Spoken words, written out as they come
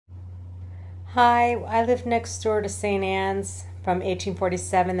Hi, I live next door to St. Anne's from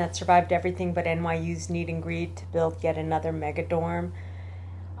 1847 that survived everything but NYU's need and greed to build yet another mega dorm.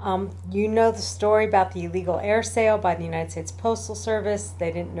 You know the story about the illegal air sale by the United States Postal Service.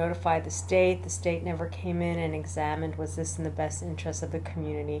 They didn't notify the state. The state never came in and examined was this in the best interest of the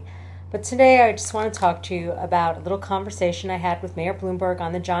community. But today I just want to talk to you about a little conversation I had with Mayor Bloomberg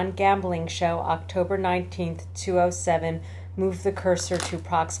on the John Gambling Show, October 19th, 2007. Move the cursor to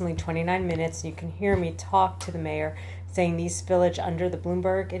approximately 29 minutes. You can hear me talk to the mayor saying the East Village under the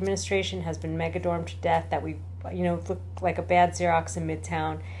Bloomberg administration has been megadormed to death, that we look like a bad Xerox in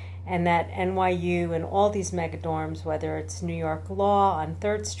Midtown, and that NYU and all these megadorms, whether it's New York Law on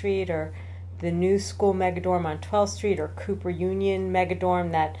 3rd Street or the New School megadorm on 12th Street or Cooper Union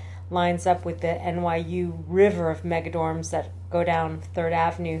megadorm that lines up with the NYU river of megadorms that go down 3rd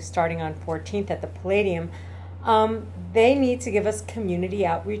Avenue starting on 14th at the Palladium, they need to give us community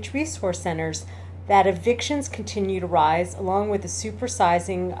outreach resource centers. That evictions continue to rise along with the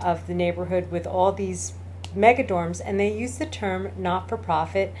supersizing of the neighborhood with all these megadorms, and they use the term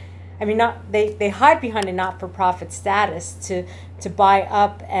not-for-profit. I mean, they hide behind a not-for-profit status to buy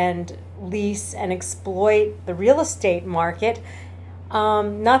up and lease and exploit the real estate market.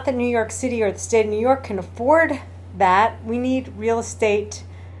 Not that New York City or the state of New York can afford that. We need real estate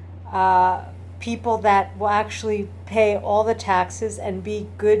people that will actually pay all the taxes and be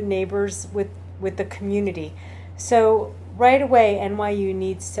good neighbors with the community. So right away, NYU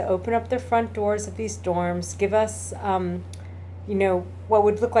needs to open up the front doors of these dorms, give us, what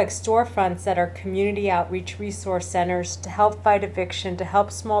would look like storefronts that are community outreach resource centers to help fight eviction, to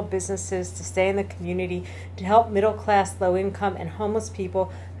help small businesses to stay in the community, to help middle class, low income, and homeless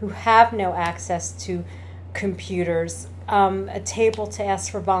people who have no access to computers, a table to ask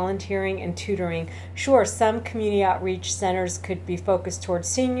for volunteering and tutoring. Sure, some community outreach centers could be focused towards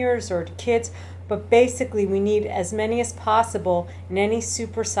seniors or to kids, but basically we need as many as possible in any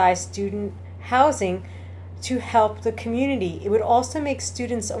supersized student housing to help the community. It would also make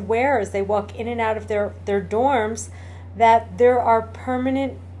students aware as they walk in and out of their dorms that there are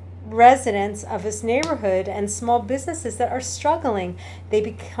permanent residents of this neighborhood and small businesses that are struggling. They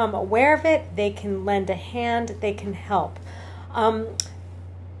become aware of it, they can lend a hand, they can help.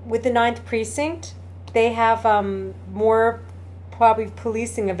 With the 9th precinct, they have more probably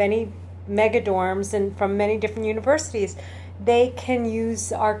policing of any megadorms and from many different universities. They can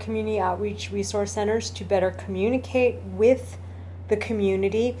use our community outreach resource centers to better communicate with the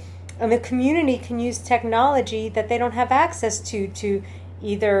community, and the community can use technology that they don't have access to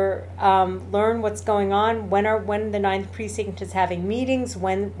either learn what's going on, when the 9th precinct is having meetings,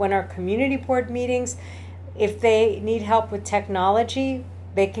 when our community board meetings. If they need help with technology,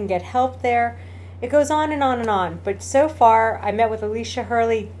 they can get help there. It goes on and on and on. But so far, I met with Alicia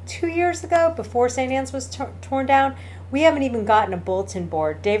Hurley 2 years ago before St. Anne's was torn down. We haven't even gotten a bulletin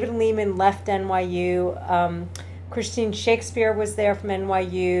board. David Lehman left NYU. Christine Shakespeare was there from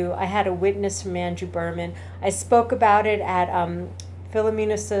NYU. I had a witness from Andrew Berman. I spoke about it at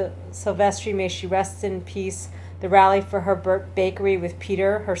Philomena Silvestri, may she rest in peace, the rally for her bakery with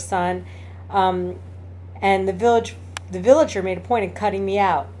Peter, her son. And the villager made a point of cutting me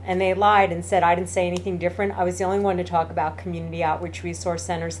out, and they lied and said I didn't say anything different. I was the only one to talk about community outreach resource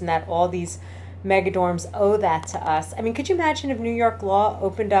centers and that all these megadorms owe that to us. I mean, could you imagine if New York Law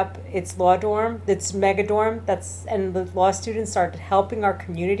opened up its law dorm, its megadorm, and the law students started helping our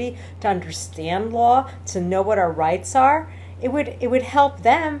community to understand law, to know what our rights are? It would help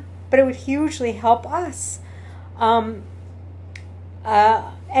them, but it would hugely help us.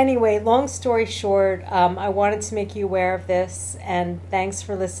 Anyway, long story short, I wanted to make you aware of this, and thanks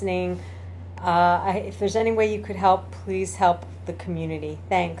for listening. If there's any way you could help, please help the community.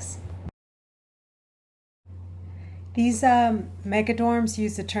 Thanks. These megadorms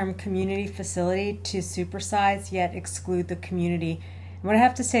use the term community facility to supersize yet exclude the community. And what I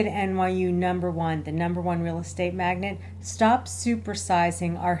have to say to NYU, the number one real estate magnet, stop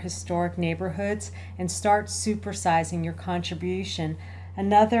supersizing our historic neighborhoods and start supersizing your contribution.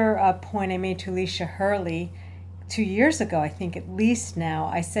 Another point I made to Alicia Hurley 2 years ago, I think at least now,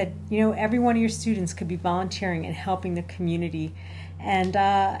 I said, every one of your students could be volunteering and helping the community. And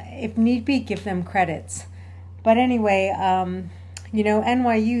if need be, give them credits. But anyway,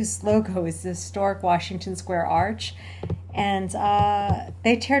 NYU's logo is the historic Washington Square Arch, and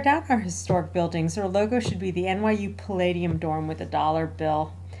they tear down our historic buildings. Their logo should be the NYU Palladium dorm with a dollar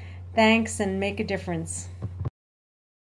bill. Thanks, and make a difference.